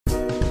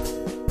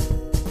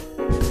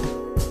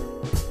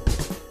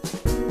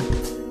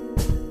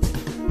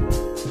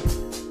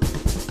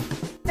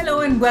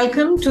Hello and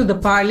welcome to the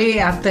Parley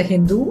at the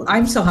Hindu.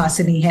 I'm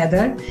Suhasini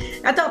Heather.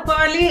 At the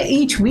Parley,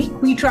 each week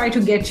we try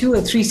to get you a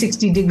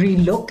 360-degree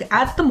look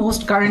at the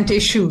most current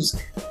issues.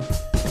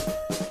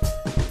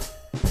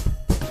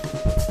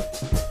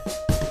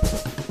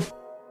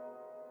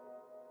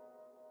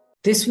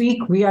 This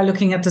week, we are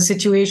looking at the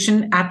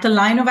situation at the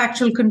line of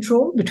actual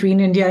control between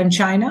India and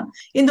China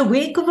in the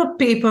wake of a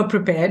paper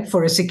prepared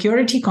for a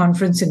security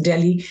conference in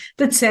Delhi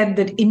that said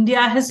that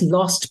India has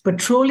lost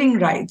patrolling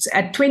rights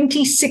at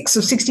 26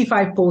 of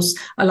 65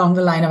 posts along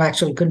the line of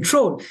actual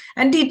control,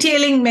 and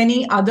detailing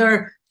many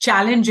other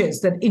challenges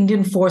that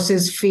Indian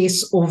forces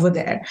face over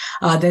there.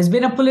 There's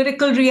been a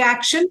political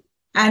reaction.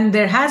 And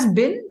there has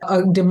been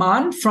a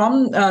demand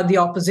from the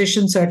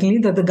opposition, certainly,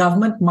 that the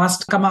government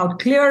must come out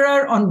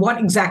clearer on what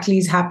exactly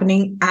is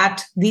happening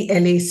at the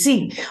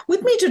LAC.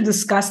 With me to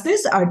discuss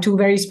this are two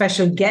very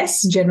special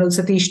guests, General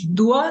Satish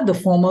Dua, the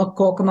former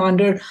Corps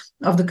Commander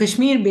of the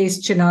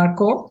Kashmir-based Chinar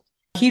Corps.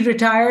 He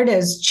retired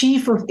as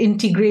Chief of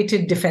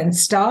Integrated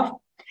Defense Staff.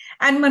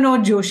 And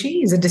Manoj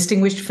Joshi is a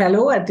distinguished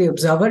fellow at the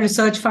Observer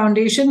Research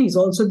Foundation. He's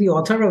also the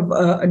author of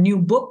a new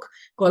book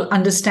called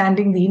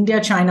Understanding the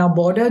India-China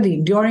Border, the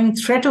Enduring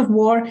Threat of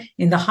War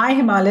in the High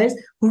Himalayas,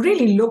 who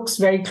really looks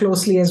very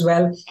closely as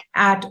well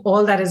at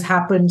all that has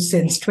happened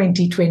since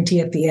 2020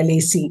 at the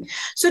LAC.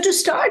 So to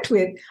start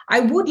with, I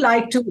would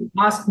like to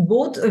ask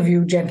both of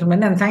you,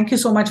 gentlemen, and thank you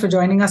so much for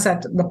joining us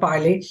at the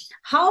Parley,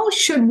 how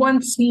should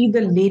one see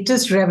the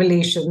latest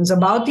revelations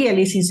about the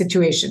LAC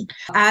situation?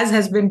 As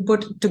has been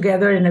put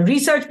together in a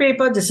research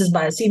paper, this is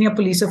by a senior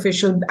police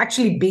official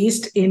actually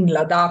based in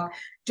Ladakh.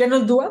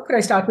 General Dua, could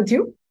I start with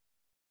you?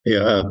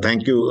 Yeah,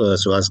 thank you,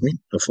 Suhasini,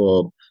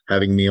 for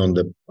having me on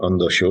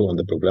the show, on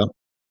the program.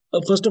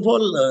 First of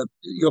all,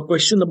 your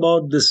question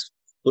about this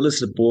police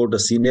report, a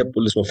senior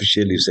police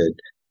official, you said.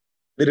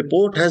 The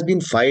report has been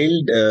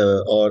filed,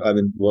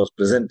 was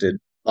presented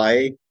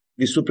by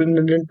the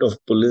Superintendent of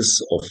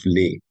Police of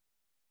Leh.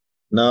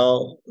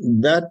 Now,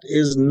 that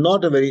is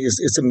not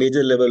it's a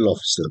major level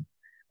officer.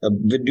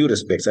 With due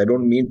respects, I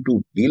don't mean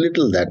to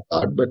belittle that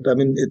part, but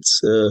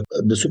it's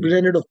the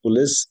Superintendent of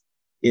Police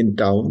in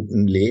town,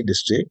 in Leh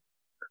district,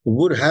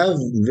 would have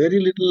very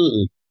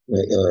little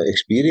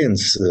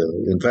experience,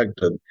 in fact,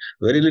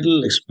 very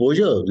little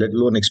exposure, let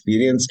alone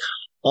experience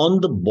on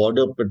the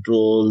border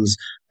patrols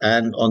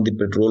and on the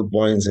patrol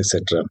points,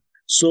 etc.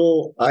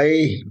 So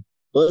I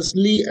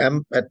personally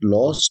am at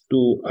loss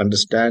to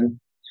understand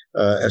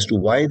as to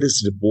why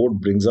this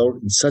report brings out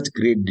in such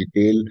great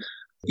detail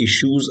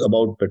issues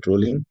about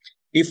patrolling.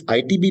 If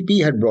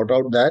ITBP had brought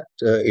out that,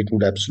 it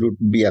would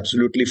be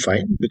absolutely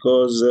fine,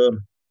 because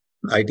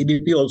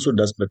ITBP also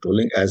does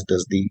patrolling, as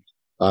does the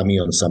army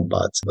on some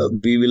parts.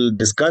 We will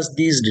discuss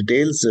these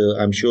details,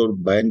 I'm sure,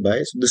 by and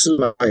by. So this is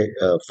my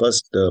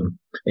first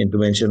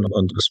intervention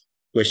on this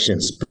question,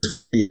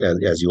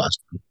 as you asked.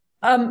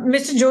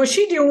 Mr.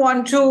 Joshi, do you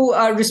want to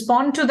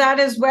respond to that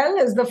as well,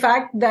 as the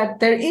fact that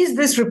there is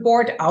this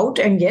report out,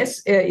 and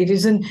yes, it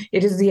is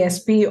the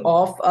SP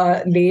of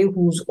Leh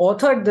who's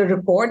authored the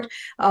report,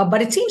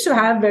 but it seems to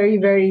have very,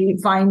 very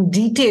fine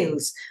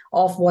details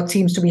of what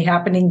seems to be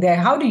happening there.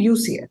 How do you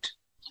see it?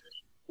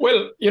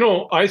 Well,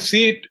 I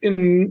see it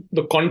in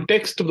the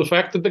context of the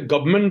fact that the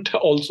government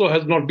also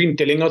has not been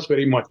telling us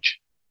very much.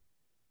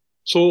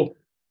 So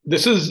the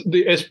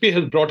SP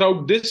has brought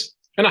out this.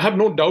 And I have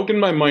no doubt in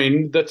my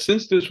mind that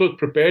since this was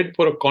prepared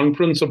for a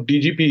conference of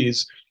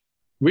DGPs,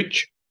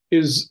 which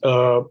is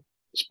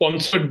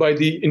sponsored by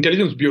the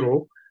Intelligence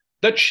Bureau,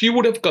 that she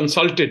would have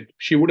consulted.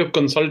 She would have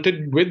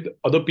consulted with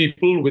other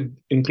people,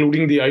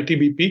 including the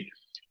ITBP,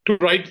 to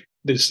write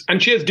this.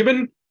 And she has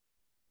given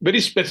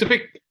very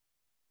specific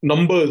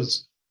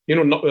numbers,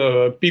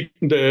 the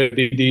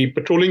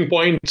patrolling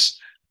points.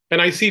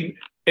 And I see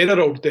error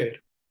out there.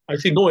 I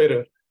see no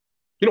error.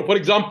 For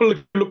example, if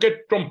you look at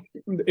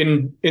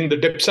in the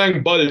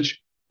Depsang Bulge,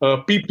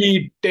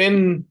 PP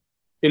 10,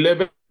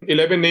 11,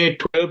 11A,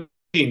 12,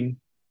 13,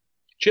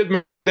 she has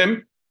met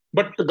them,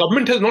 but the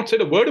government has not said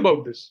a word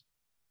about this.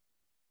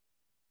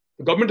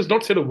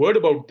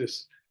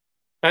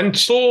 And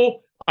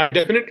so I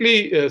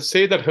definitely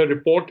say that her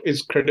report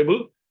is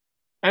credible,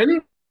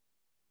 and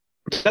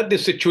that the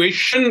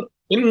situation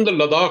in the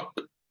Ladakh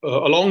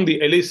along the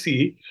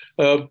LAC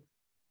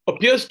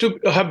appears to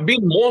have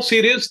been more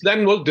serious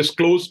than was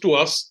disclosed to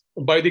us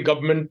by the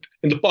government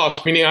in the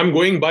past. Meaning, I'm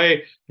going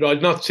by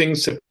Rajnath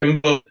Singh's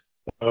September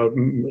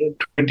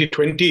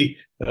 2020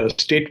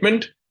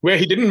 statement, where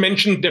he didn't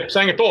mention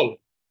Depsang at all.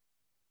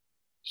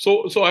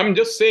 So I'm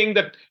just saying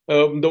that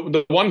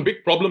the one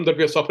big problem that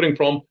we are suffering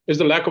from is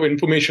the lack of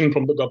information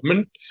from the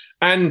government.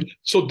 And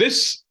so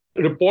this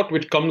report,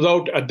 which comes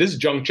out at this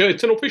juncture,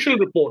 it's an official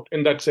report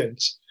in that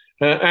sense.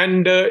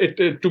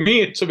 To me,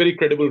 it's a very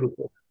credible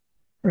report.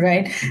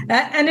 Right.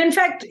 And in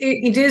fact,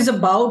 it is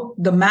about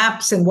the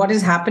maps and what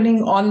is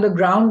happening on the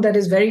ground that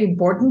is very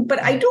important.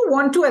 But I do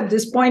want to, at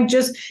this point,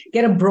 just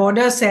get a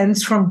broader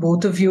sense from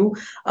both of you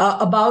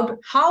about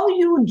how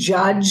you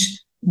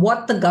judge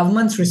what the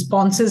government's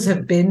responses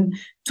have been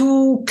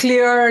two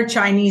clear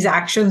Chinese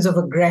actions of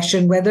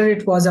aggression, whether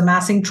it was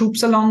amassing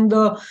troops along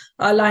the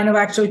line of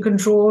actual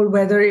control,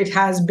 whether it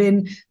has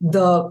been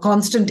the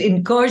constant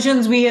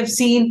incursions we have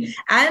seen.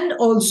 And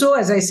also,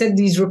 as I said,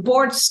 these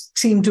reports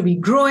seem to be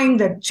growing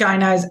that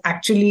China is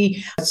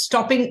actually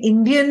stopping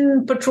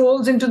Indian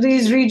patrols into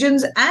these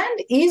regions and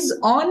is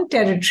on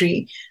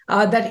territory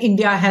that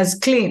India has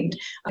claimed.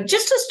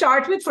 Just to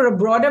start with, for a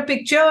broader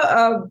picture,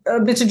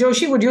 Mr.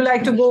 Joshi, would you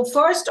like to go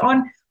first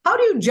on how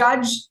do you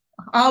judge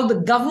how the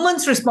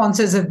government's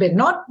responses have been,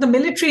 not the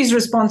military's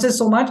responses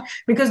so much,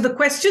 because the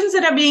questions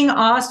that are being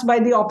asked by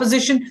the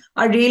opposition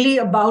are really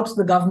about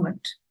the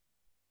government?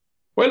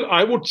 Well,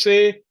 I would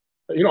say,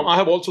 I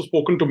have also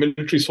spoken to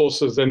military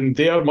sources, and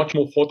they are much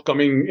more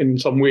forthcoming in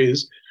some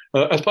ways.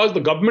 As far as the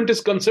government is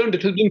concerned,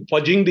 it has been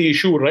fudging the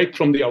issue right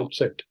from the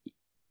outset.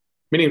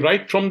 Meaning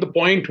right from the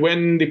point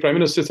when the Prime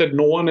Minister said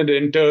no one had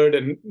entered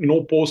and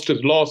no post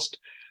is lost.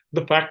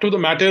 The fact of the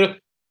matter,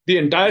 the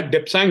entire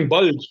Depsang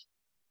Bulge,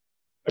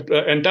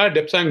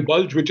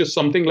 which is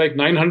something like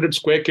 900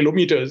 square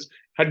kilometers,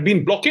 had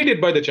been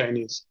blockaded by the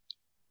Chinese.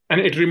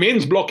 And it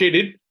remains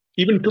blockaded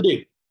even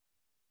today.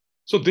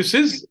 So this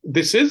is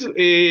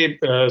a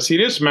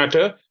serious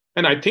matter.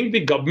 And I think the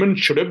government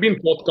should have been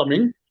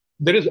forthcoming.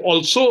 There is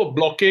also a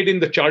blockade in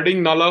the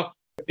Charding Nala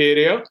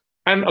area.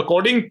 And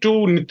according to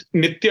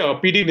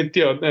Nitya, PD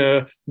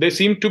Nitya, there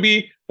seem to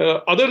be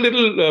other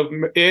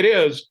little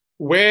areas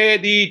where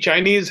the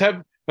Chinese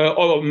have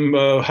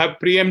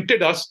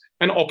preempted us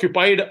and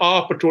occupied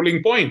our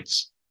patrolling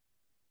points.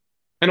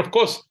 And of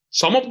course,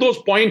 some of those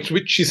points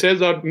which she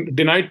says are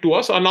denied to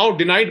us are now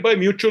denied by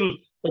mutual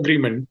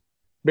agreement,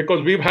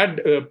 because we've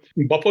had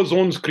buffer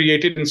zones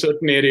created in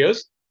certain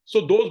areas.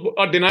 So those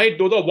are denied.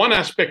 Those are one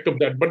aspect of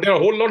that. But there are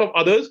a whole lot of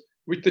others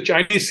which the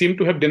Chinese seem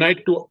to have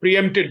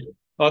preempted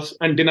us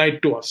and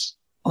denied to us.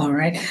 All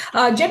right.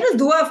 General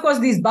Dua, of course,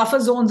 these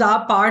buffer zones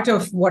are part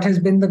of what has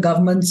been the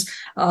government's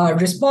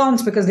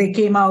response, because they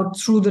came out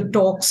through the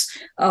talks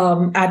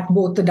at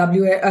both the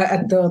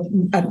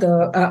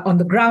on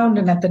the ground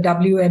and at the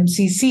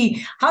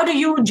WMCC. How do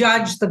you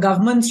judge the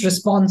government's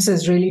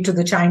responses really to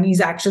the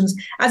Chinese actions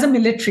as a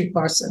military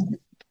person?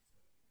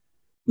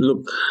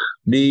 Look,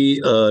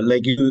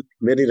 like you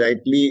very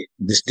rightly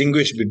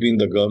distinguish between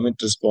the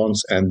government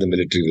response and the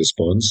military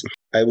response.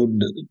 I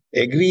would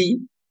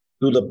agree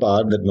to the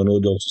part that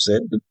Manoj also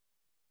said.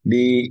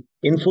 The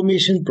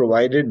information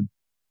provided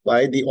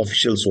by the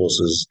official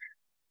sources,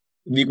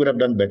 we could have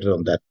done better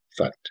on that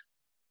front.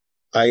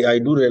 I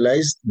do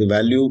realize the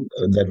value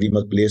that we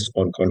must place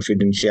on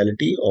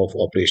confidentiality of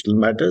operational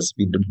matters.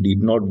 We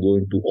did not go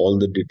into all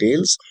the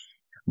details,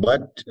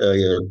 but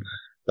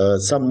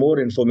some more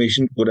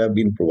information could have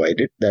been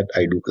provided, that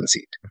I do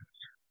concede.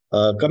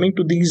 Coming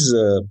to these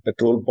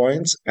patrol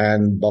points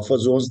and buffer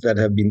zones that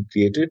have been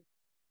created,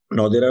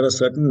 now there are a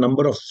certain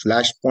number of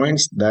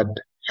flashpoints that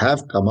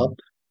have come up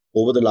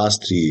over the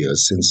last 3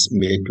 years, since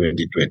May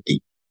 2020,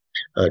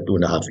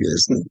 2.5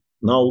 years.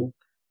 Now,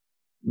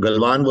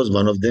 Galwan was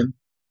one of them.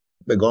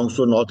 The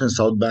Gongso North and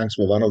South Banks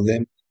were one of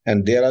them.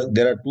 And there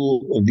are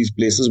two of these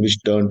places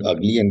which turned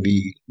ugly, and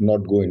we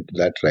not go into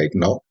that right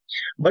now.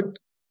 But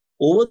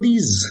over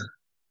these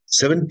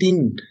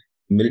 17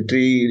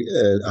 military,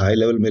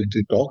 high-level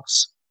military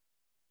talks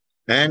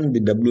and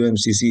the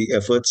WMCC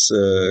efforts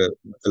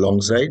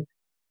alongside,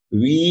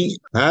 we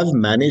have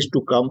managed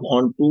to come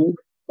on to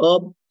a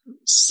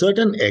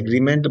certain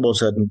agreement about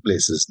certain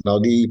places. Now,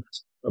 the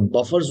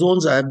buffer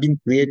zones have been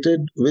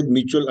created with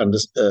mutual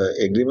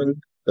agreement,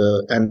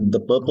 and the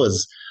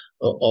purpose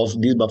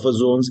of these buffer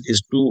zones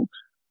is to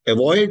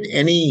avoid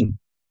any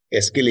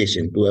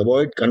escalation, to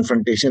avoid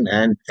confrontation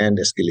and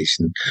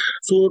escalation.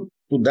 So,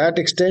 to that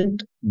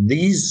extent,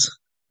 these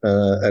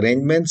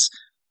arrangements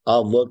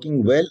are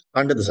working well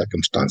under the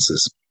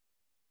circumstances.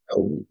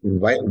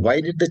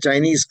 Why did the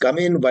Chinese come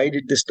in? Why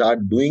did they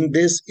start doing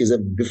this is a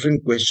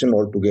different question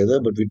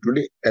altogether. But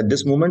today, at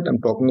this moment,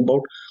 I'm talking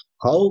about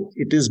how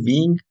it is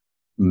being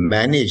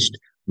managed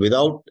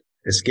without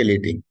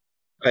escalating.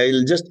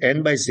 I'll just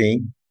end by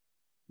saying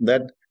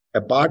that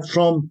apart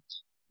from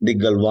the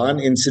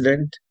Galwan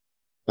incident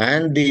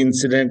and the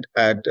incident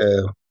at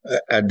the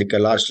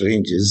Kailash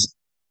ranges,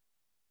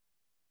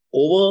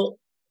 over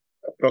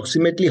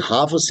approximately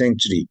half a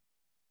century,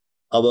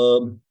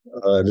 our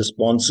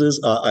responses,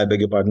 our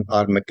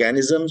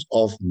mechanisms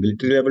of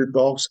military level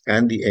talks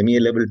and the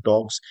MEA level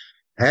talks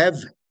have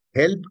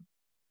helped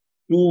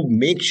to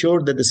make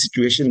sure that the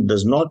situation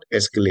does not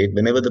escalate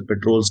whenever the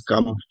patrols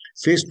come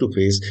face to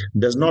face,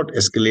 does not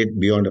escalate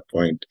beyond a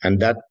point. And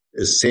that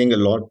is saying a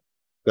lot,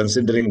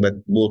 considering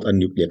that both are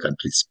nuclear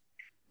countries.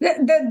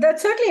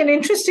 That's certainly an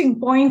interesting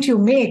point you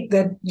make,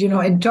 that,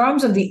 in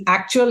terms of the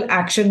actual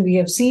action we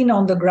have seen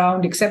on the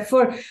ground, except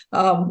for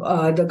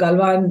the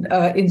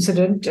Galwan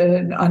incident,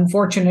 an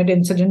unfortunate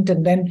incident,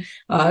 and then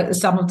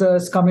some of the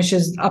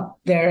skirmishes up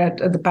there at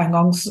the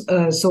Pangong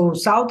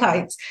South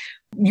Heights,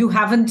 you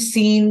haven't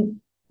seen,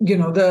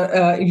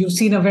 you've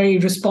seen a very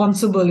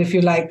responsible, if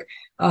you like,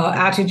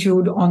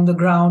 attitude on the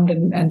ground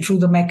and through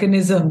the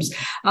mechanisms.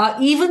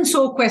 Even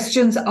so,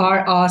 questions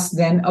are asked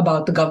then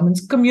about the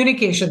government's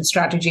communication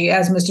strategy.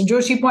 As Mr.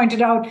 Joshi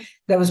pointed out,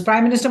 there was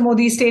Prime Minister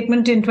Modi's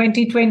statement in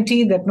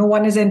 2020 that no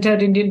one has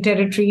entered Indian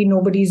territory,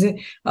 nobody's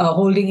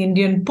holding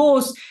Indian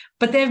posts.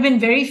 But there have been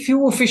very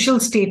few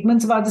official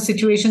statements about the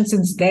situation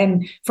since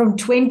then, from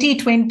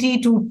 2020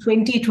 to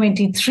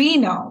 2023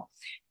 now.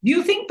 Do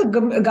you think the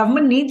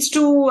government needs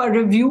to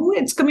review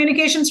its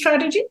communication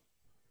strategy?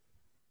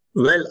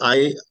 Well,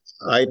 I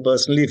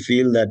personally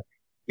feel that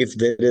if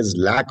there is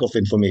lack of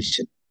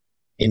information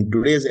in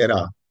today's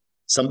era,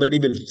 somebody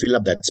will fill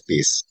up that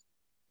space.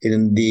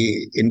 In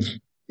the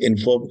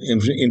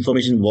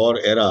information war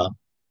era,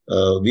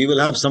 we will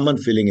have someone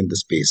filling in the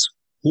space.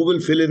 Who will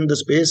fill in the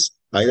space?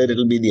 Either it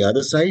will be the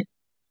other side,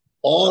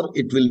 or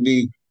it will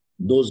be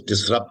those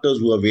disruptors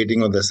who are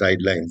waiting on the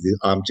sidelines, the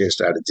armchair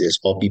strategists,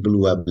 or people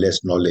who have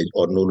less knowledge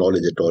or no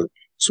knowledge at all.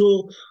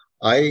 So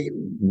I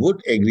would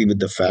agree with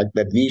the fact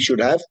that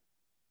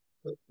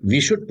we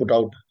should put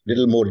out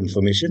little more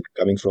information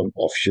coming from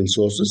official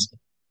sources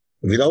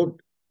without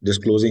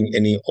disclosing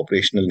any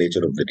operational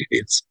nature of the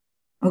details.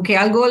 Okay,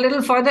 I'll go a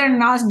little further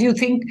and ask, do you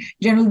think,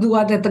 General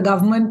Dua, that the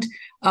government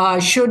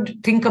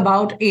should think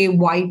about a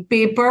white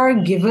paper,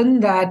 given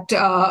that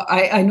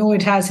I know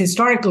it has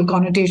historical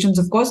connotations,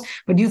 of course,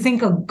 but do you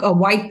think a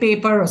white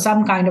paper or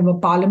some kind of a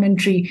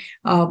parliamentary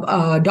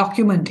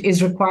document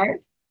is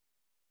required?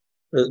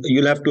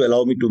 You'll have to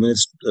allow me 2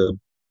 minutes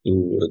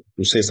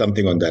to say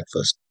something on that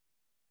first.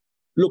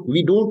 Look,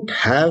 we don't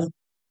have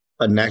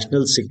a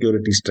national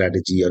security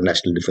strategy or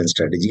national defense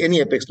strategy, any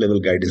apex level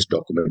guidance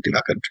document in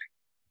our country.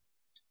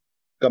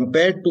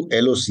 Compared to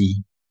LOC,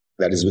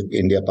 that is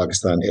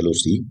India-Pakistan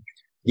LOC,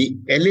 the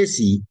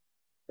LAC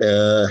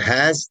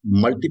has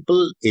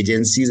multiple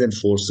agencies and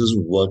forces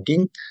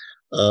working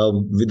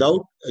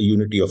without a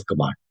unity of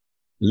command.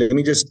 Let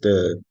me just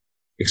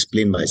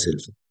explain myself.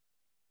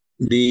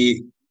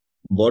 The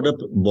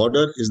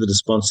border is the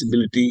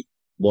responsibility,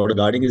 border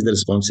guarding is the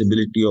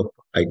responsibility of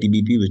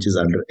ITBP, which is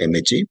under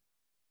MHA.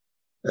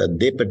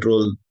 They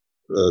patrol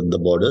the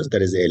borders,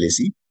 that is the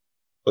LAC.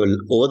 Well,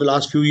 over the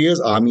last few years,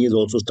 Army has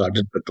also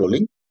started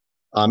patrolling.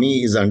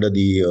 Army is under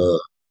the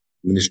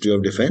Ministry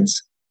of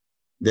Defense.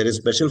 There are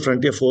special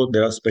frontier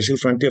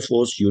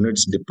force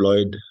units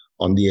deployed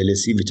on the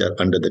LAC, which are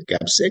under the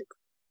CAPSEC.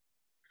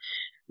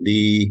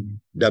 The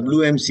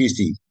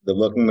WMCC, the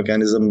Working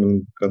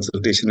Mechanism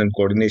Consultation and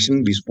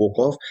Coordination we spoke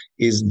of,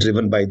 is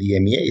driven by the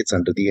MEA. It's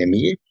under the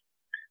MEA.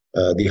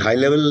 The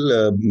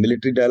high-level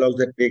military dialogues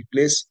that take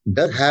place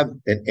does have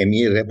an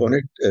MEA rep on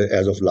it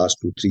as of last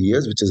 2-3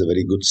 years, which is a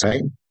very good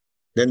sign.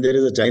 Then there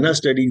is a China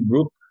study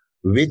group,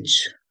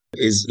 which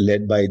is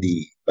led by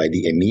the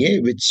MEA,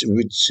 which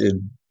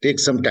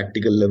takes some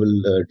tactical level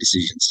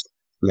decisions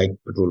like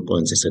patrol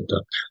points,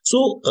 etc.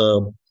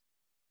 So,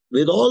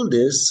 with all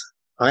this,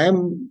 I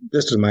am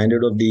just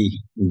reminded of the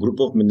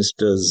group of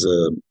ministers.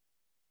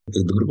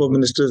 The group of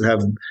ministers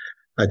have,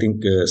 I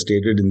think,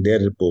 stated in their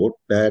report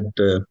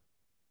that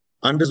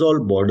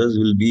unresolved borders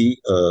will be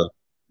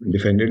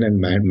defended and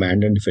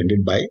manned and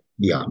defended by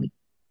the army.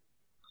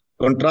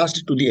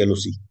 Contrasted to the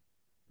LOC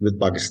with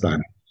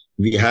Pakistan,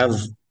 we have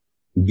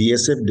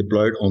BSF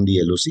deployed on the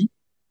LOC,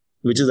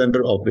 which is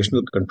under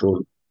operational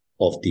control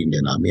of the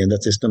Indian Army, and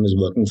that system is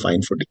working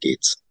fine for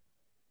decades.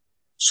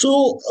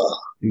 So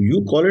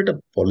you call it a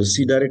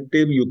policy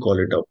directive, you call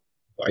it a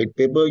white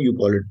paper, you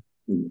call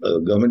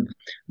it government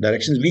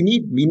directions. We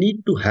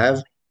need to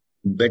have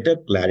better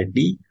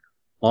clarity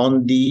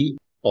on the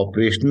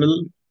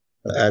operational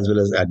as well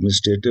as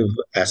administrative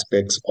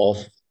aspects of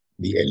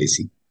the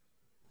LAC.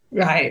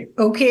 Right.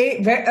 Okay.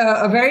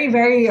 A very,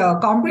 very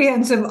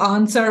comprehensive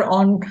answer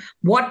on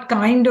what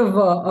kind of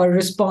a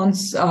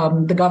response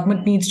the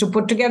government needs to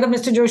put together.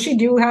 Mr. Joshi,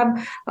 do you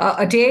have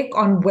a take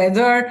on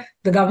whether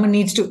the government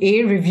needs to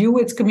review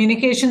its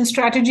communication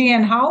strategy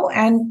and how,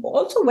 and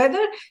also whether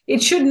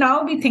it should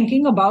now be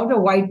thinking about a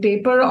white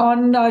paper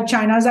on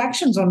China's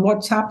actions, on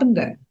what's happened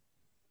there?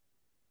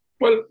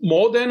 Well,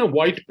 more than a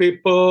white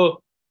paper,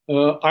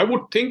 I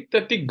would think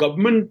that the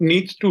government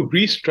needs to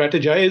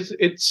re-strategize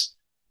its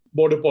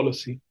border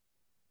policy.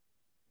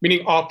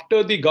 Meaning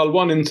after the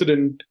Galwan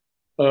incident,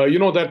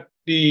 that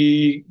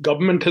the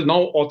government has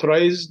now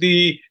authorized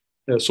the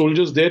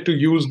soldiers there to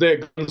use their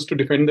guns to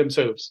defend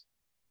themselves.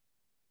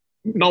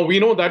 Now, we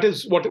know that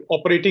is what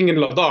operating in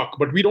Ladakh,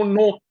 but we don't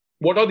know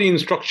what are the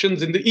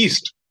instructions in the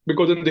East.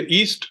 Because in the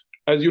East,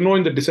 as you know,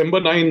 in the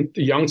December 9th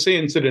Yangtze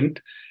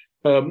incident,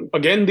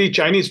 again, the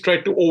Chinese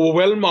tried to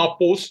overwhelm our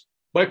posts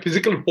by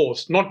physical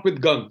force, not with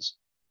guns.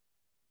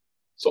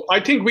 So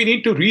I think we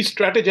need to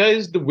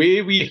re-strategize the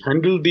way we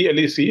handle the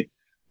LAC.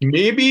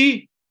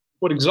 Maybe,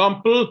 for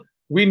example,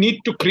 we need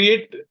to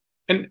create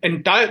the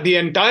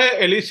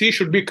entire LAC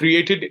should be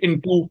created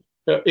into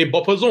a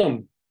buffer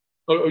zone.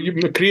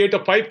 You create a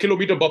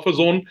 5-kilometer buffer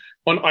zone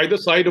on either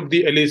side of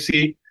the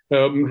LAC,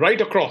 right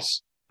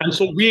across. And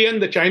so we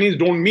and the Chinese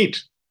don't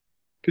meet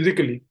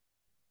physically.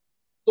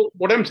 So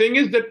what I'm saying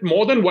is that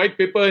more than white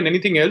paper and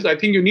anything else, I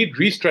think you need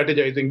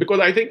re-strategizing, because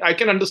I think I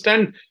can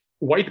understand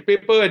white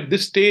paper at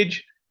this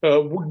stage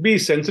would be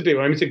sensitive.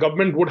 I mean, the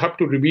government would have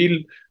to reveal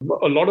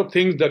a lot of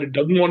things that it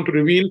doesn't want to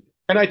reveal.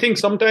 And I think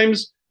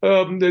sometimes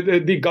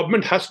the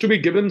government has to be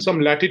given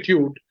some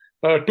latitude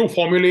to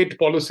formulate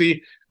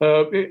policy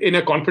in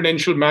a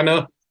confidential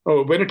manner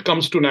when it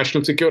comes to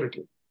national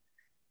security.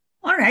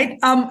 All right.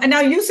 And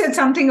now you said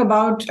something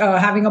about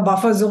having a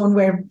buffer zone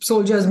where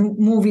soldiers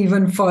move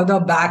even further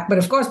back. But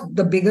of course,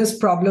 the biggest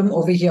problem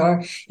over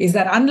here is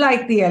that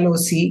unlike the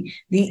LOC,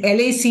 the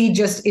LAC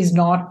just is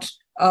not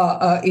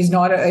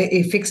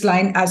a fixed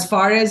line as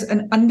far as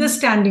an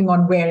understanding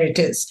on where it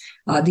is.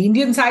 The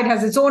Indian side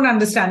has its own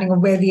understanding of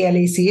where the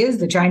LAC is.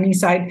 The Chinese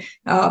side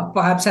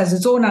perhaps has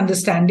its own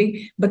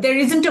understanding, but there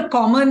isn't a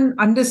common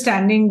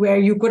understanding where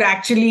you could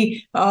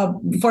actually,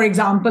 for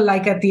example,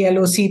 like at the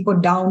LOC,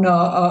 put down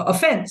a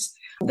fence.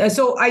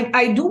 So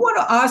I do want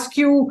to ask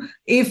you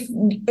if,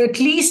 at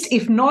least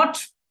if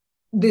not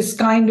this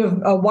kind of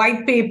a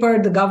white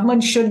paper, the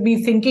government should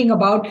be thinking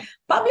about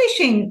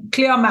publishing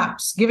clear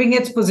maps, giving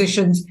its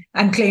positions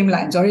and claim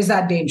lines, or is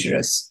that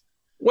dangerous?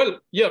 Well,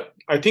 yeah,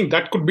 I think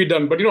that could be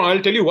done. But,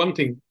 I'll tell you one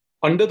thing.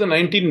 Under the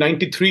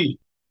 1993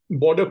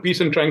 Border Peace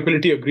and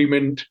Tranquility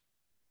Agreement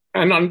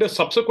and under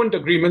subsequent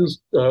agreements,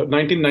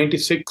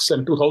 1996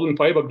 and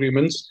 2005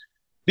 agreements,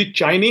 the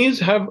Chinese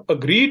have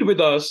agreed with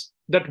us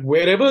that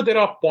wherever there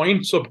are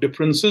points of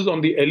differences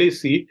on the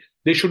LAC,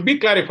 they should be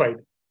clarified.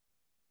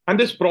 And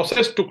this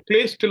process took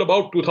place till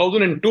about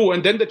 2002,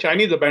 and then the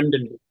Chinese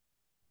abandoned it.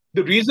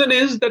 The reason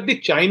is that the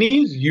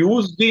Chinese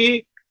use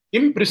the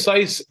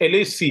imprecise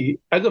LAC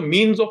as a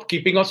means of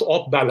keeping us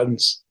off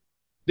balance.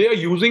 They are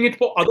using it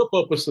for other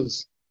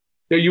purposes.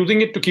 They're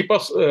using it to keep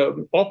us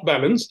off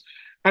balance,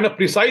 and a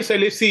precise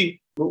LAC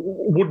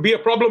would be a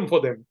problem for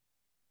them.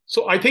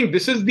 So I think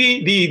this is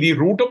the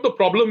root of the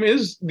problem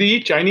is the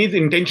Chinese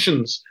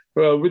intentions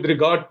with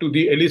regard to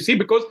the LAC,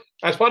 because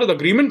as far as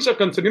agreements are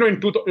concerned,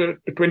 in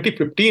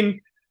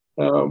 2015,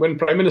 when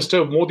Prime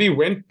Minister Modi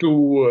went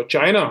to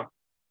China,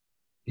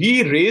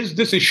 he raised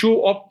this issue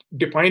of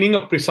defining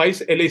a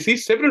precise LAC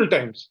several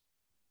times.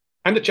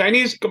 And the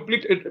Chinese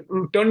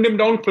turned him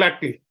down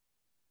flatly.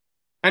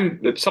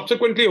 And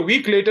subsequently, a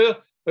week later,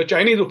 a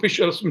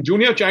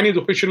junior Chinese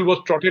official was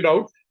trotted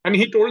out, and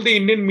he told the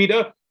Indian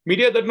media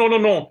that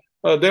no,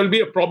 there'll be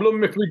a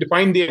problem if we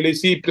define the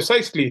LAC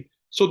precisely.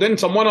 So then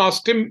someone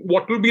asked him,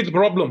 what will be the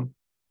problem?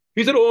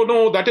 He said, oh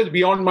no, that is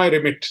beyond my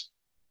remit.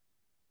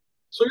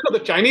 So, the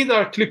Chinese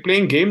are actually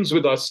playing games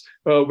with us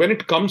when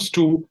it comes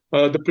to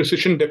the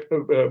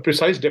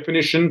precise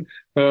definition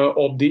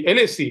of the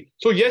LAC.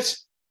 So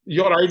yes,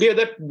 your idea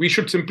that we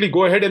should simply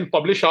go ahead and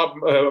publish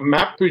our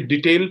map which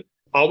detail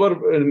our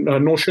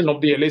notion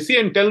of the LAC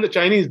and tell the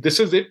Chinese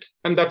this is it,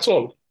 and that's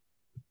all.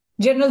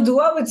 General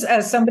Dua,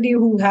 as somebody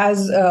who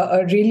has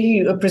a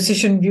really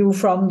precision view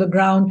from the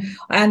ground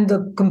and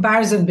the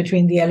comparison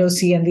between the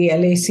LOC and the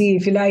LAC,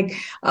 if you like,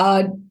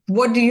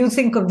 what do you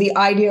think of the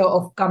idea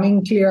of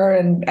coming clear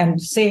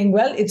and saying,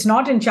 well, it's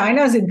not in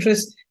China's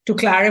interest to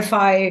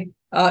clarify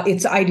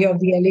its idea of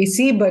the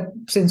LAC, but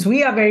since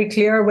we are very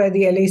clear where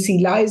the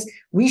LAC lies,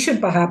 we should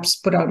perhaps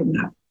put out a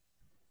map?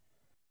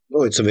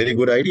 No, it's a very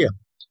good idea.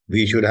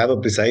 We should have a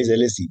precise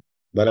LAC.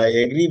 But I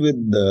agree with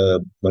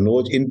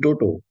Manoj in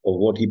toto of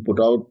what he put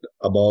out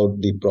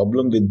about the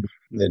problem with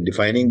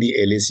defining the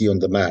LAC on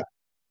the map.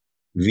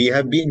 We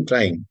have been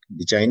trying.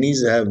 The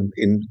Chinese have,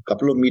 in a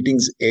couple of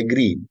meetings,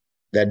 agreed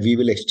that we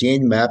will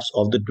exchange maps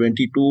of the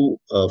 22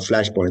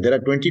 flashpoints. There are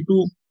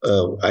 22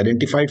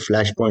 identified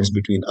flashpoints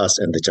between us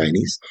and the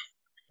Chinese.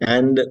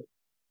 And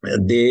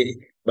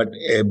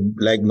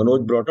like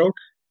Manoj brought out,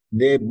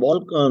 they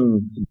balk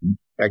on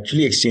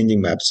actually exchanging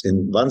maps.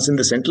 Once in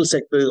the central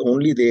sector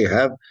only, they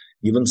have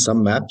given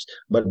some maps,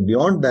 but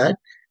beyond that,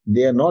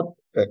 they are not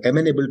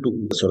amenable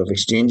to sort of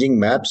exchanging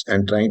maps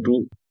and trying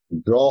to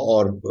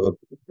draw or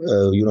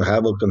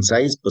have a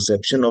concise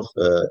perception of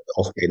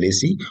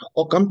LAC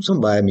or come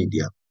some via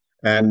media.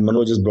 And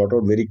Manoj has brought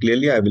out very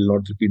clearly, I will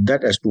not repeat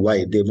that, as to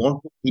why they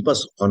want to keep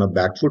us on a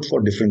back foot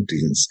for different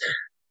reasons.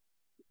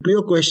 To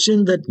your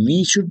question that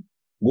we should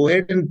go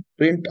ahead and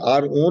print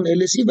our own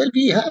LAC, well,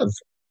 we have.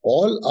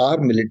 All our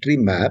military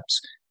maps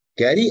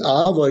carry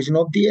our version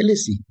of the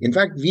LAC. In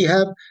fact, we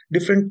have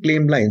different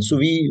claim lines. So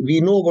we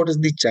know what is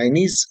the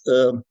Chinese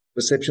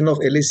perception of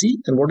LAC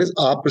and what is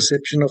our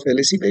perception of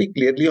LAC very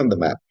clearly on the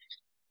map.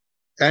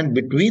 And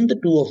between the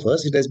two of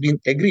us, it has been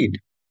agreed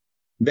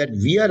that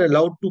we are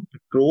allowed to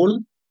patrol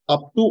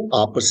up to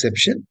our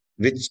perception,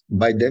 which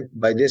by their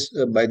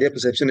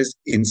perception is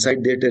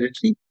inside their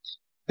territory.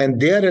 And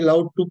they are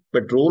allowed to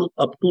patrol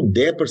up to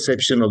their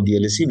perception of the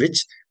LAC,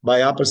 which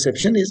by our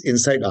perception is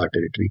inside our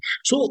territory.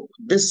 So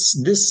this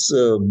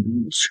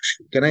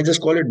can I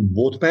just call it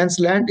both man's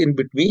land in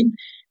between?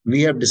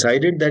 We have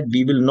decided that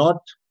we will not,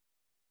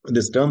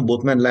 this term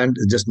both man's land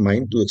is just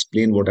mine to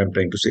explain what I'm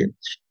trying to say.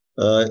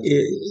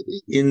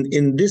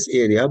 In this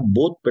area,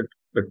 both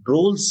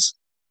patrols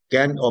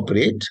can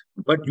operate,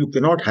 but you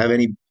cannot have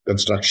any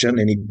construction,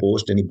 any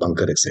post, any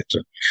bunker, etc.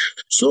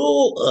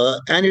 So,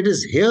 and it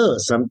is here,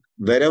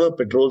 wherever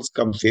patrols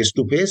come face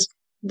to face,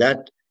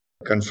 that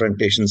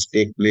confrontations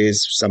take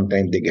place.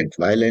 Sometimes they get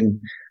violent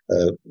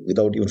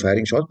without even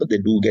firing shots, but they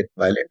do get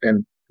violent.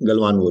 And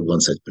Galwan was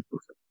one such petrol.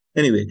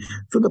 Anyway,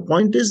 so the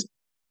point is,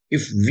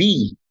 if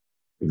we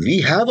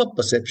have a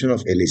perception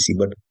of LAC,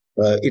 but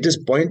it is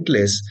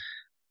pointless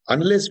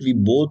unless we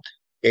both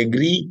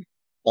agree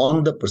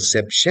on the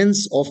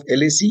perceptions of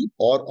LAC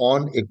or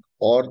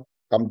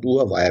come to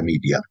a via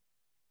media.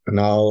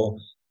 Now,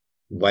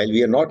 while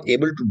we are not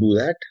able to do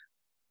that,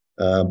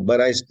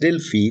 but I still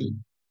feel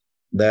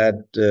that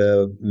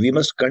we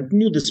must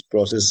continue this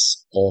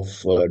process of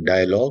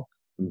dialogue,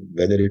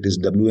 whether it is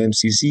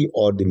WMCC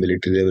or the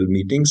military level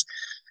meetings,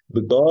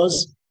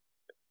 because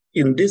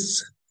in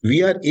this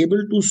we are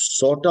able to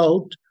sort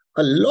out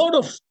a lot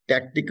of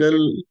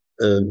tactical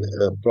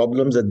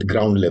problems at the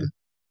ground level.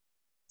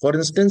 For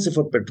instance, if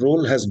a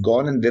patrol has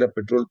gone and there are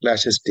patrol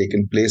clashes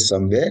taken place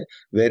somewhere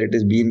where it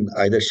has been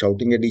either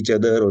shouting at each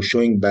other or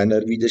showing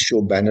banner, we just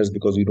show banners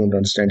because we don't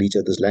understand each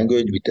other's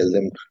language. We tell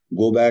them,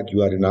 go back,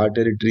 you are in our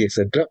territory,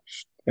 etc.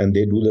 And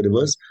they do the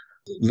reverse.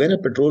 When a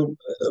patrol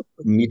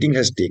meeting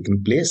has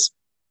taken place,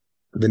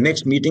 the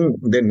next meeting,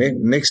 the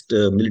next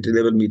military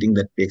level meeting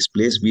that takes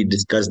place, we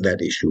discuss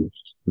that issue.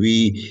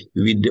 We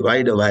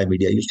divide via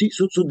media. You see,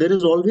 so there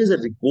is always a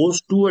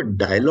recourse to a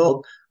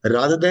dialogue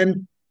rather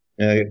than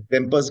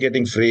tempers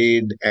getting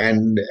frayed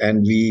and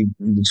we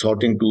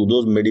sorting to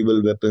those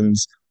medieval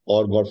weapons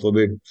or, God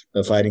forbid,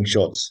 firing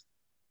shots.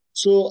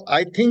 So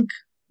I think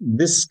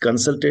this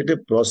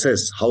consultative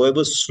process,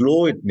 however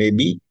slow it may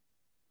be,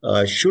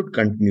 should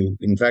continue.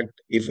 In fact,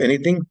 if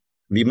anything,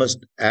 we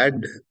must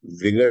add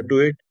vigor to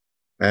it.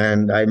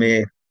 And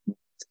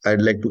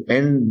I'd like to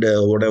end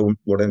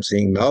what I'm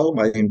saying now,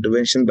 my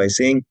intervention, by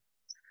saying,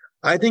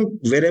 I think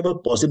wherever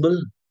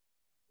possible,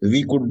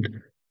 we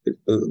could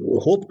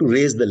hope to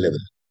raise the level.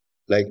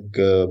 Like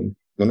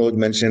Manoj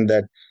mentioned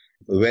that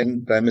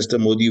when Prime Minister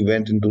Modi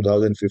went in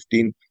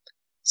 2015,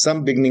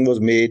 some beginning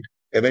was made.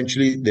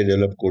 Eventually, they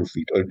developed cold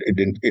feet, or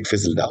it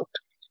fizzled out.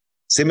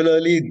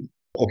 Similarly,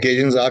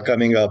 occasions are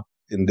coming up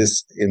in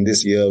this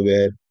year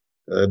where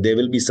there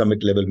will be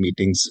summit level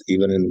meetings,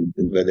 even in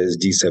whether it's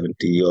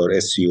G70 or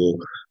SCO.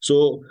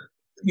 So,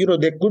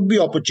 there could be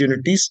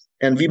opportunities,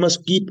 and we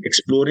must keep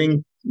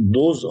exploring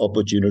those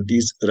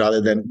opportunities rather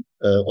than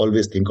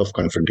always think of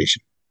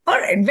confrontation. All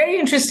right, very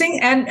interesting.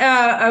 And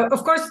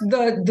of course,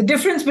 the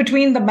difference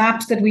between the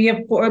maps that we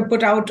have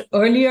put out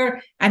earlier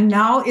and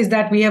now is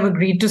that we have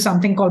agreed to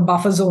something called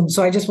buffer zones.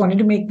 So I just wanted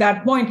to make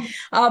that point.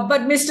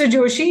 But Mr.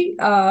 Joshi,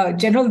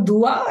 General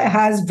Dua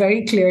has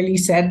very clearly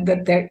said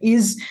that there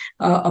is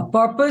a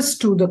purpose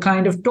to the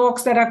kind of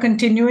talks that are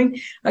continuing.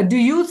 Do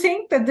you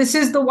think that this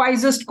is the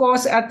wisest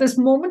course at this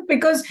moment?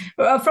 Because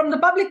from the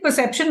public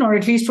perception, or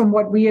at least from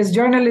what we as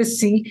journalists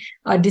see,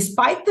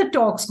 despite the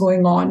talks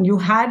going on, you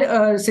had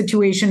a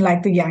situation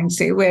like the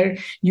Yangtze, where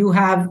you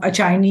have a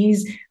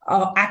Chinese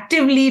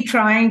actively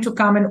trying to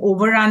come and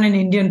overrun an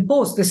Indian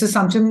post. This is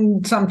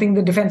something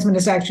the defense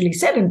minister actually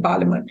said in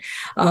parliament.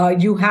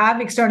 You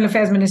have External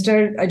Affairs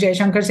Minister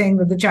Jaishankar saying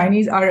that the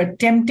Chinese are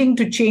attempting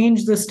to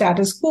change the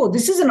status quo.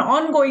 This is an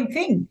ongoing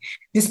thing,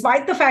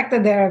 despite the fact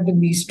that there have been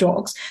these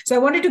talks. So I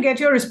wanted to get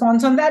your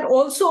response on that.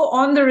 Also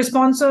on the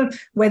response of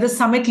whether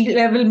summit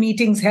level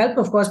meetings help.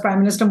 Of course, Prime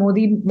Minister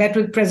Modi met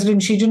with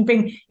President Xi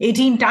Jinping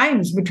 18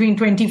 times between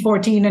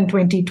 2014 and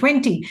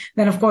 2020.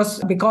 Then, of course,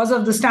 because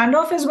of the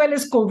standoff as well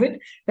as COVID,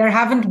 there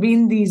haven't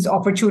been these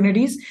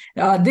opportunities.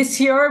 This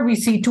year, we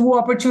see two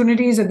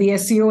opportunities at the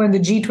SCO and the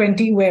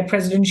G20 where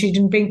President Xi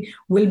Jinping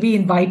will be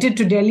invited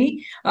to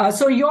Delhi.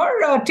 So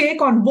your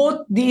take on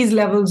both these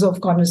levels of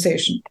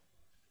conversation?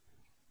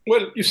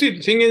 Well, you see,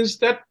 the thing is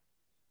that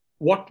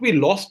what we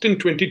lost in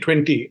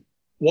 2020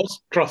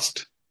 was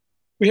trust.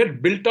 We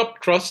had built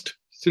up trust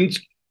since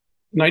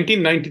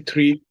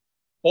 1993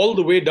 all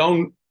the way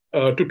down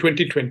to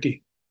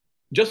 2020.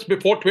 Just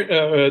before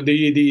the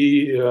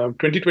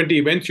 2020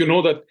 events, you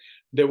know that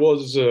there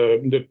was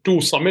the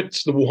two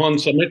summits, the Wuhan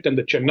summit and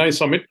the Chennai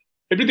summit.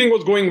 Everything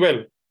was going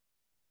well.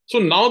 So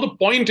now the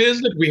point is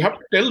that we have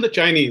to tell the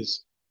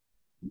Chinese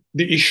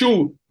the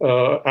issue,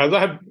 as I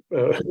have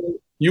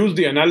used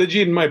the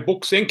analogy in my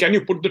book, saying, can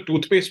you put the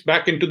toothpaste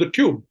back into the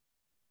tube?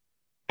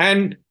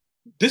 And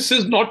this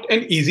is not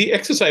an easy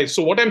exercise.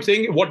 So what I'm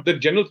saying, what the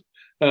General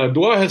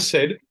Dua has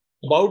said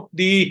about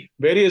the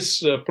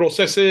various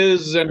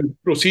processes and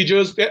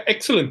procedures, they're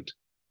excellent.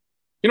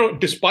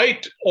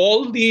 Despite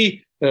all the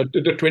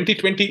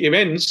 2020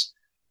 events,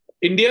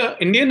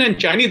 Indian and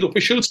Chinese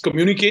officials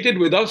communicated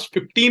with us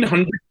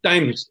 1,500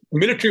 times,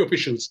 military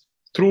officials,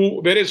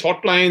 through various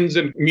hotlines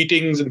and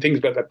meetings and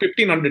things like that,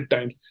 1,500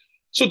 times.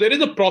 So there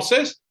is a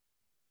process.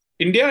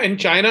 India and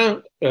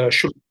China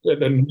should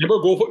never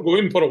go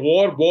in for a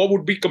war. War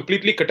would be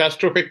completely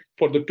catastrophic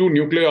for the two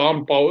nuclear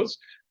armed powers.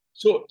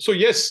 So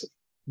yes,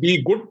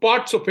 the good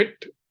parts of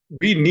it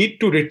we need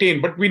to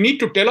retain, but we need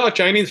to tell our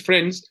Chinese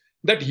friends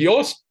that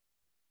your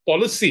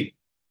policy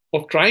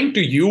of trying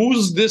to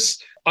use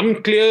this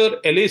unclear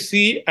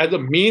LAC as a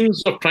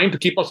means of trying to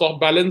keep us off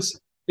balance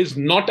is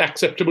not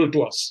acceptable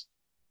to us.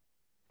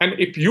 And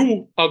if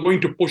you are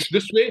going to push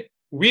this way,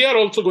 we are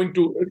also going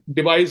to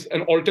devise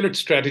an alternate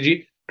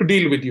strategy to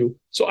deal with you.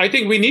 So I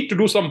think we need to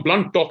do some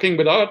blunt talking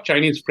with our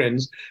Chinese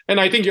friends. And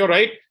I think you're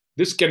right.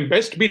 This can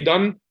best be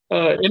done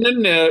in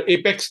an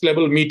apex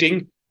level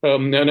meeting,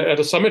 at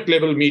a summit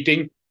level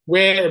meeting,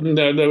 where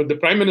the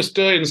Prime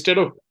Minister, instead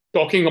of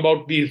talking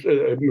about these,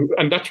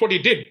 and that's what he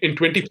did in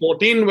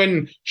 2014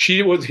 when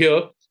she was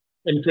here,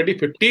 in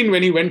 2015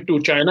 when he went to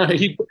China,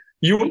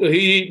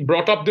 he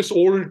brought up this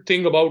old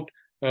thing about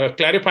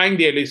clarifying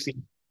the LAC.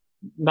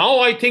 Now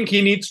I think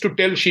he needs to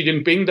tell Xi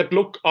Jinping that,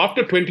 look,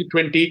 after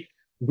 2020,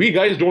 we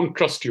guys don't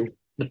trust you.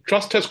 The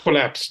trust has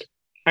collapsed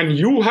and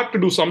you have to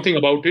do something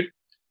about it.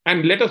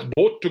 And let us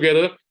both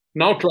together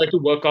now try to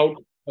work out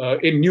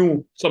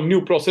some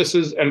new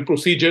processes and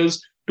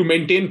procedures to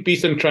maintain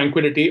peace and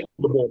tranquility on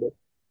the border.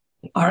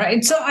 All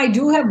right. So I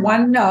do have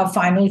one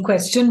final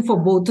question for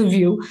both of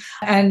you.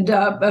 And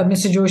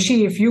Mr.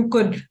 Joshi, if you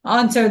could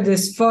answer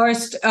this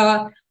first.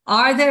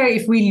 Are there,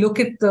 if we look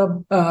at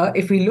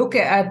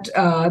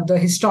the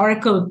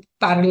historical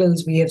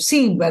parallels we have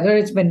seen, whether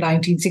it's been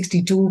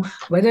 1962,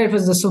 whether it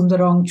was the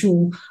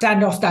Sundarong-Chu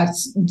standoff that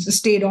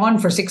stayed on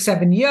for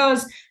 6-7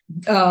 years,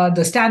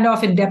 the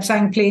standoff in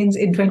Depsang Plains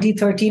in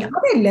 2013, are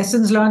there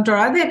lessons learned,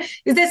 or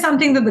is there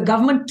something that the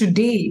government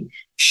today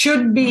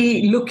should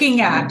be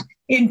looking at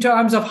in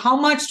terms of how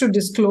much to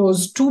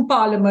disclose to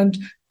Parliament,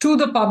 to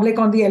the public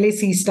on the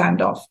LAC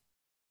standoff?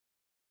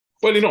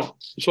 Well,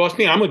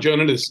 Suhasini, I'm a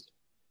journalist.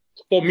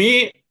 For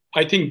me,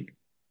 I think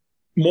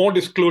more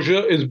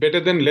disclosure is better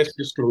than less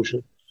disclosure.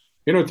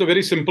 It's a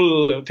very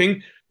simple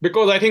thing,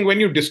 because I think when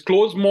you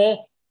disclose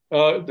more,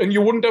 then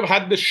you wouldn't have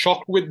had this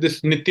shock with this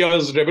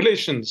Nitya's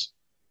revelations.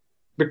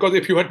 Because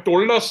if you had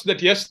told us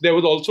that, yes, there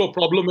was also a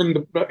problem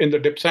in the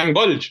Depsang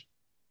Bulge,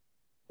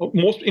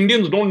 most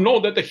Indians don't know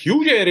that the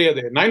huge area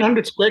there,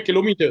 900 square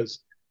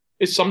kilometers,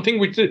 is something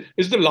which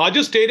is the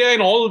largest area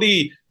in all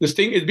this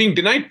thing is being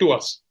denied to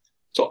us.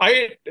 So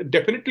I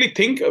definitely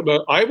think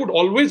I would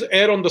always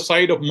err on the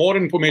side of more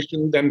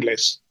information than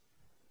less.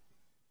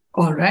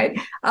 All right.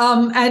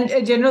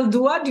 And General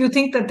Dua, do you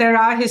think that there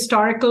are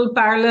historical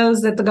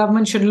parallels that the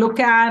government should look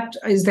at?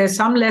 Is there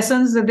some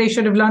lessons that they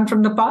should have learned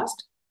from the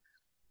past?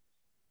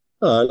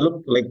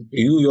 Look, like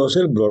you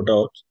yourself brought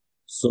out,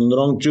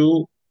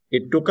 Sundarong-Chu,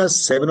 it took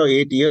us 7 or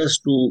 8 years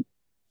to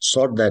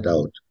sort that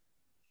out.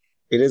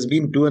 It has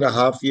been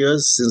 2.5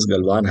 years since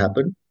Galwan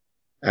happened.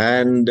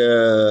 And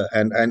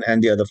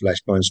the other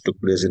flashpoints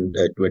took place in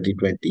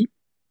 2020.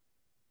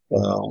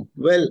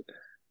 Well,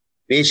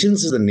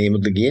 patience is the name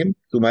of the game.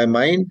 To my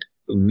mind,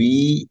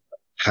 we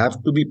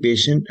have to be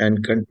patient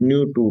and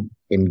continue to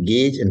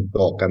engage and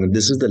talk. I mean,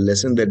 this is the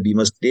lesson that we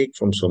must take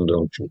from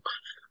Sundarong-Chu.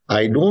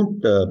 I don't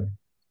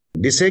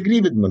disagree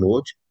with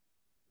Manoj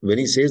when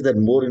he says that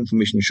more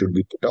information should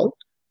be put out,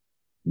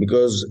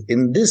 because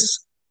in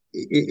this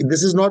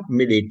is not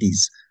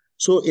mid-80s.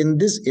 So in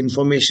this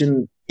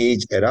information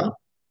age era,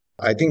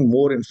 I think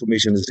more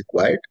information is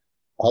required.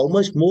 How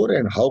much more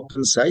and how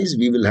concise,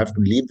 we will have to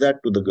leave that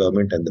to the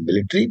government and the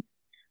military.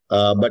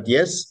 But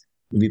yes,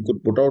 we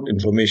could put out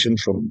information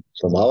from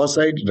our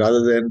side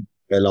rather than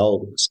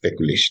allow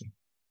speculation.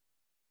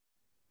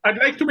 I'd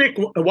like to make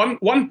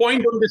one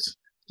point on this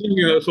thing,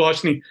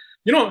 Suhasini.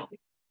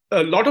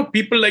 A lot of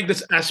people like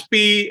this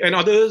ASPI and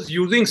others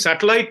using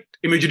satellite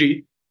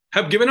imagery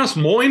have given us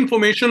more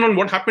information on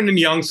what happened in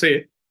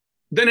Yangtze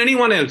than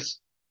anyone else.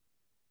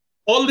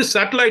 All this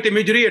satellite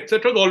imagery,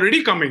 etc., is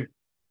already coming,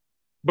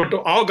 but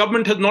our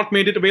government has not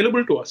made it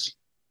available to us.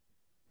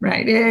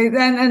 Right.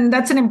 And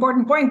that's an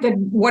important point, that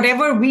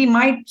whatever we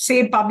might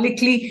say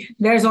publicly,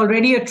 there's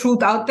already a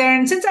truth out there.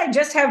 And since I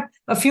just have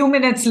a few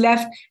minutes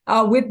left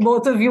with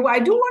both of you, I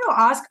do want to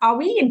ask, are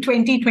we in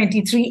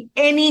 2023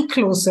 any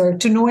closer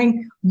to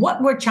knowing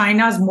what were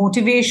China's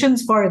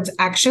motivations for its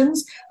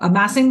actions,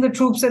 amassing the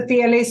troops at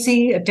the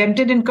LAC,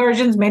 attempted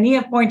incursions? Many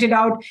have pointed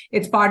out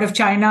it's part of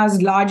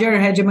China's larger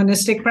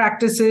hegemonistic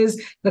practices,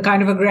 the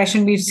kind of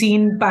aggression we've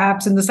seen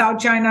perhaps in the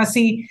South China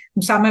Sea.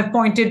 Some have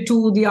pointed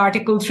to the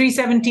Article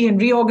 370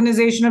 and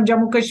reorganization of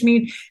Jammu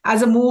Kashmir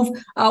as a move.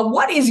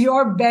 What is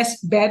your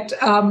best bet?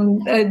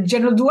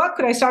 General Dua,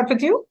 could I start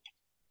with you?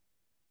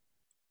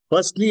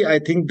 Firstly, I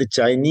think the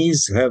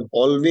Chinese have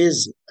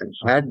always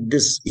had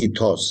this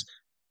ethos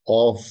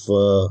of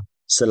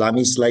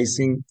salami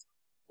slicing,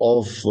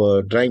 of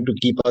trying to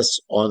keep us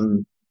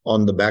on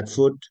the back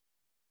foot.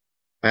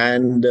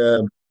 And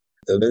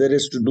whether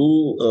it's to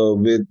do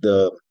with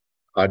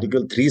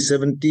Article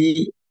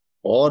 370,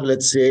 or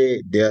let's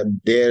say their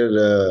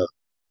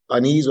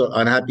unease or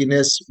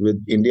unhappiness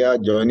with India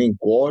joining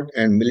Quad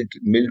and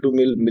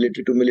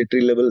military to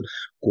military level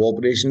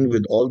cooperation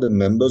with all the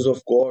members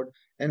of Quad,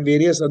 and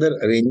various other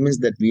arrangements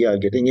that we are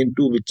getting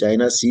into, which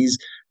China sees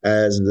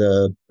as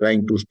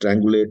trying to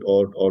strangulate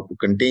or to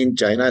contain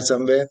China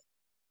somewhere.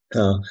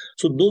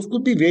 So those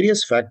could be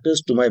various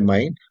factors, to my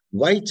mind,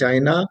 why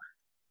China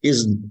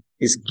is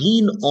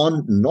keen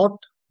on not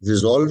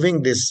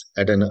resolving this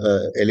at an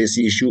LAC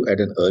issue at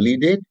an early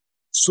date,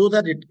 so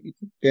that it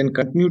can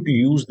continue to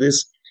use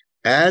this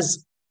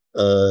as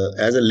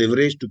as a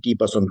leverage to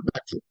keep us on the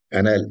back foot.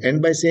 And I'll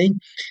end by saying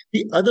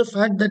the other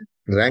fact that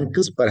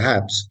rankles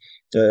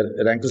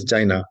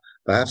China,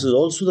 perhaps is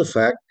also the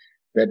fact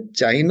that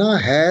China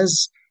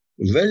has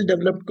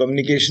well-developed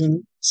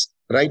communications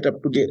right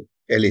up to the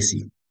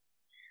LAC.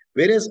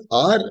 Whereas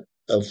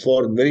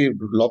for very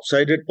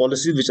lopsided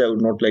policies, which I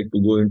would not like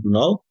to go into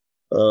now,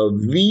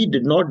 we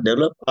did not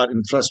develop our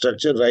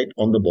infrastructure right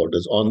on the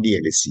borders, on the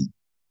LAC.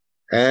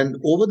 And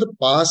over the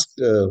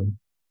past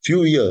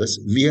few years,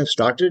 we have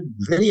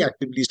very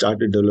actively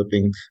started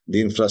developing the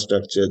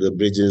infrastructure, the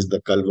bridges,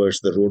 the culverts,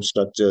 the road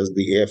structures,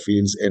 the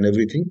airfields, and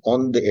everything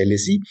on the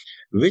LAC,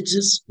 which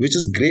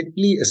is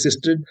greatly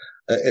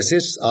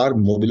assists our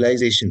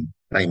mobilization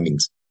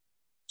timings.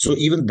 So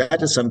even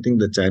that is something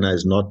that China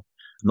is not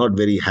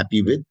very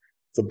happy with.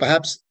 So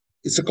perhaps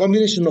it's a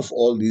combination of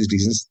all these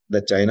reasons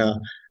that China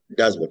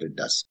does what it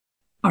does.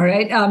 All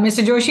right.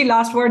 Mr. Joshi,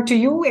 last word to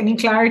you. Any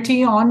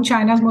clarity on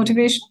China's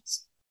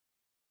motivations?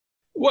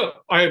 Well,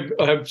 I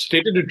have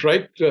stated it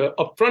right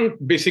upfront,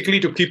 basically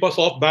to keep us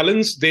off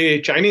balance.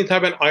 The Chinese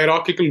have an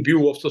hierarchical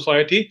view of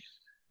society.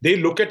 They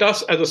look at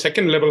us as a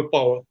second-level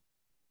power.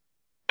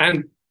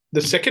 And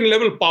the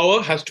second-level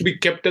power has to be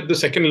kept at the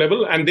second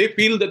level. And they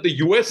feel that the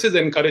US is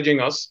encouraging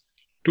us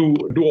to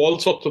do all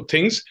sorts of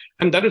things.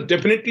 And that is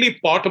definitely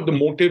part of the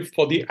motive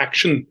for the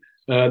action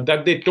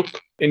that they took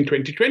in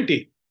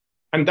 2020.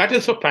 And that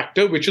is a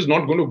factor which is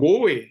not going to go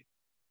away.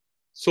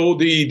 So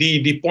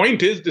the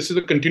point is, this is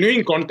a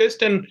continuing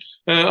contest. And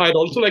I'd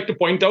also like to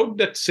point out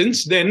that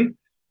since then,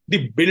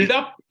 the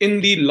buildup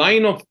in the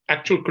line of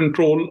actual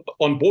control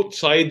on both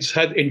sides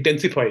has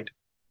intensified.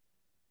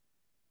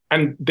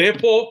 And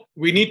therefore,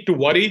 we need to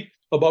worry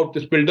about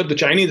this buildup. The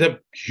Chinese have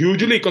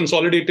hugely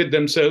consolidated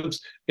themselves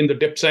in the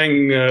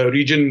Depsang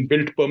region,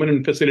 built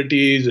permanent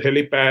facilities,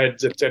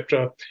 helipads,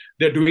 etc.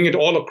 They're doing it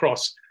all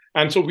across.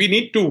 And so we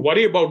need to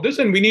worry about this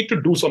and we need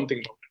to do something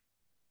about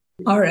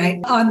it. All right.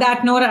 On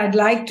that note, I'd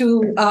like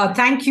to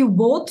thank you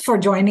both for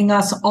joining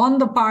us on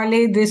the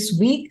Parley this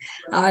week.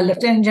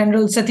 Lieutenant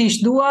General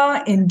Satish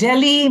Dua in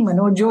Delhi,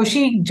 Manoj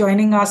Joshi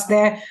joining us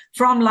there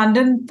from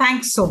London.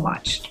 Thanks so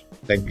much.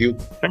 Thank you.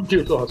 Thank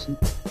you,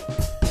 Suhasini.